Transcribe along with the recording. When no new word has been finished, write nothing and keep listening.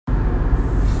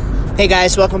Hey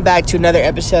guys, welcome back to another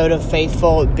episode of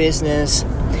Faithful Business.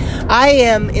 I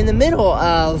am in the middle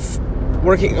of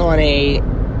working on a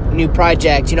new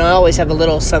project. I always have a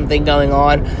little something going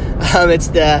on. It's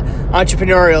the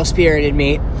entrepreneurial spirit in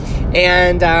me.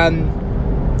 And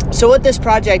so what this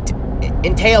project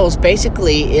entails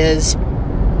basically is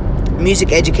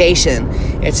music education.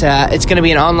 It's going to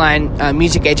be an online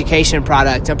music education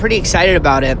product. I'm pretty excited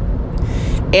about it.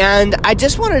 And I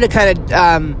just wanted to kind of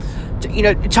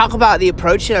talk about the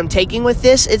approach that I'm taking with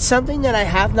this. It's something that I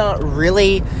have not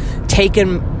really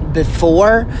taken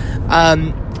before.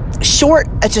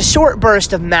 It's a short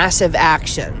burst of massive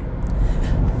action.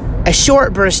 A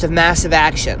short burst of massive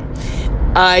action.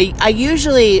 I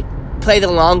usually play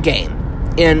the long game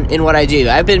in what I do.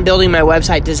 I've been building my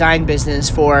website design business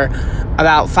for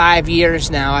about 5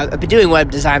 years now. I've been doing web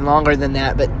design longer than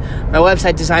that, but my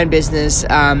website design business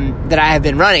that I have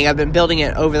been running, I've been building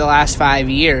it over the last 5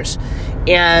 years.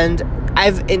 And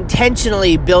I've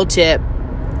intentionally built it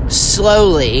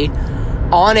slowly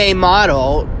on a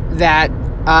model that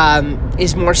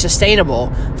is more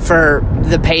sustainable for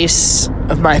the pace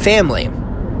of my family.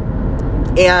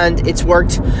 And it's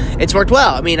worked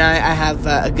well. I mean, I have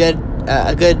a good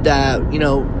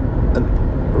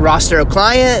roster of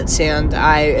clients, and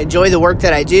I enjoy the work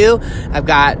that I do. I've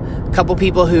got a couple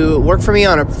people who work for me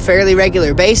on a fairly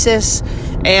regular basis,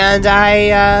 and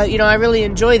I really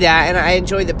enjoy that, and I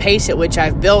enjoy the pace at which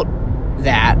I've built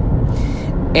that.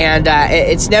 And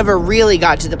it's never really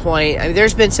got to the point. I mean,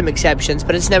 there's been some exceptions,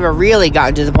 but it's never really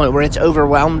gotten to the point where it's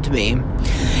overwhelmed me.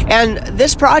 And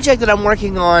this project that I'm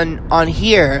working on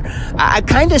here, I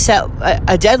kind of set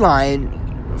a deadline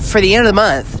for the end of the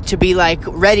month to be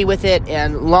ready with it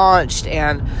and launched,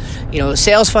 and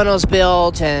sales funnels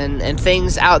built and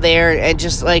things out there, and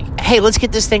just hey, let's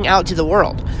get this thing out to the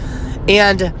world.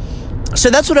 And so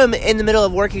that's what I'm in the middle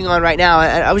of working on right now.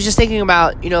 I was just thinking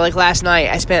about, last night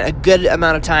I spent a good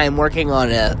amount of time working on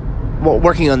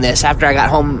this after I got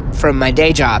home from my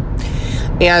day job.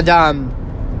 And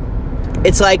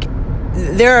it's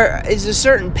there is a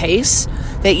certain pace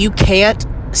that you can't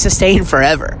sustain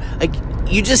forever.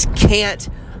 You just can't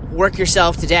work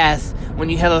yourself to death when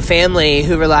you have a family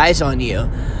who relies on you.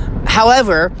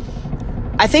 However,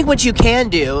 I think what you can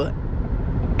do,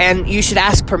 and you should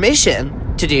ask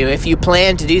permission to do if you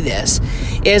plan to do this,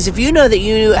 is if you know that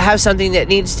you have something that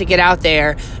needs to get out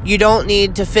there, you don't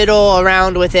need to fiddle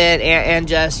around with it and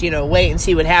just, wait and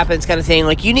see what happens kind of thing.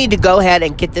 You need to go ahead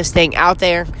and get this thing out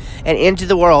there and into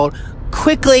the world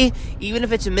quickly, even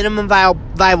if it's a minimum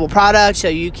viable product, so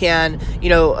you can,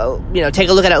 take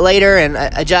a look at it later and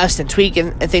adjust and tweak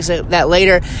and things like that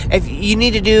later. If you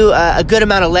need to do a good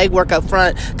amount of legwork up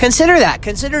front, consider that.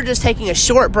 Consider just taking a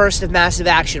short burst of massive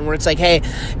action where it's hey,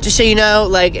 just so you know,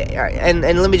 and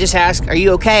let me just ask, are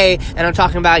you okay? And I'm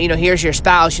talking about, here's your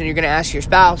spouse, and you're going to ask your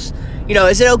spouse,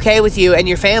 is it okay with you and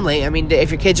your family? I mean,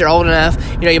 if your kids are old enough,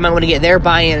 you might want to get their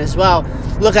buy-in as well.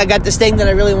 Look, I got this thing that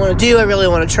I really want to do. I really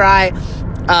want to try.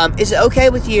 Is it okay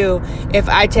with you if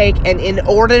I take an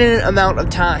inordinate amount of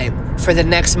time for the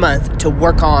next month to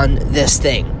work on this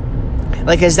thing?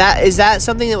 Is that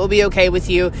something that will be okay with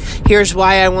you? Here's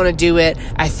why I want to do it.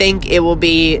 I think it will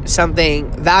be something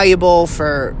valuable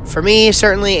for me,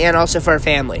 certainly, and also for our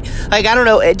family. I don't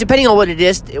know, depending on what it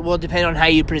is, it will depend on how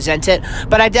you present it.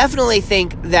 But I definitely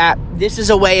think that this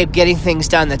is a way of getting things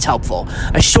done that's helpful.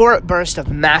 A short burst of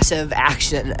massive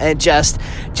action, and just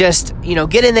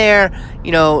get in there,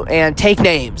 and take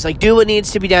names. Do what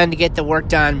needs to be done to get the work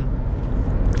done,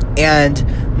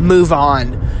 and move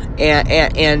on.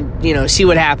 And see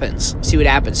what happens.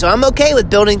 So I'm okay with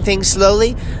building things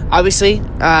slowly. Obviously,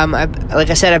 like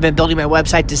I said, I've been building my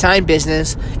website design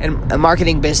business and a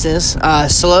marketing business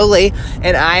slowly,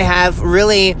 and I have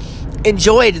really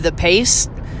enjoyed the pace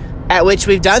at which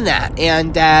we've done that,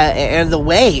 and the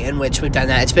way in which we've done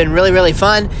that. It's been really, really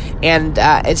fun, and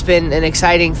it's been an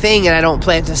exciting thing, and I don't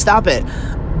plan to stop it.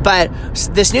 But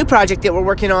this new project that we're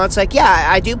working on, it's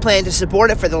I do plan to support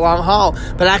it for the long haul,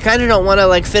 but I kind of don't want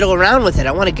to fiddle around with it.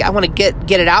 I want to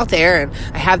get it out there, and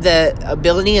I have the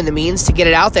ability and the means to get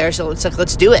it out there. So it's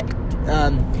let's do it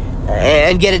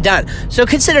and get it done. So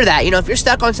consider that. If you're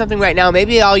stuck on something right now,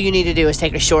 maybe all you need to do is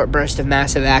take a short burst of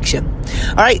massive action.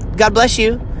 All right, God bless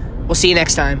you. We'll see you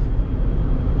next time.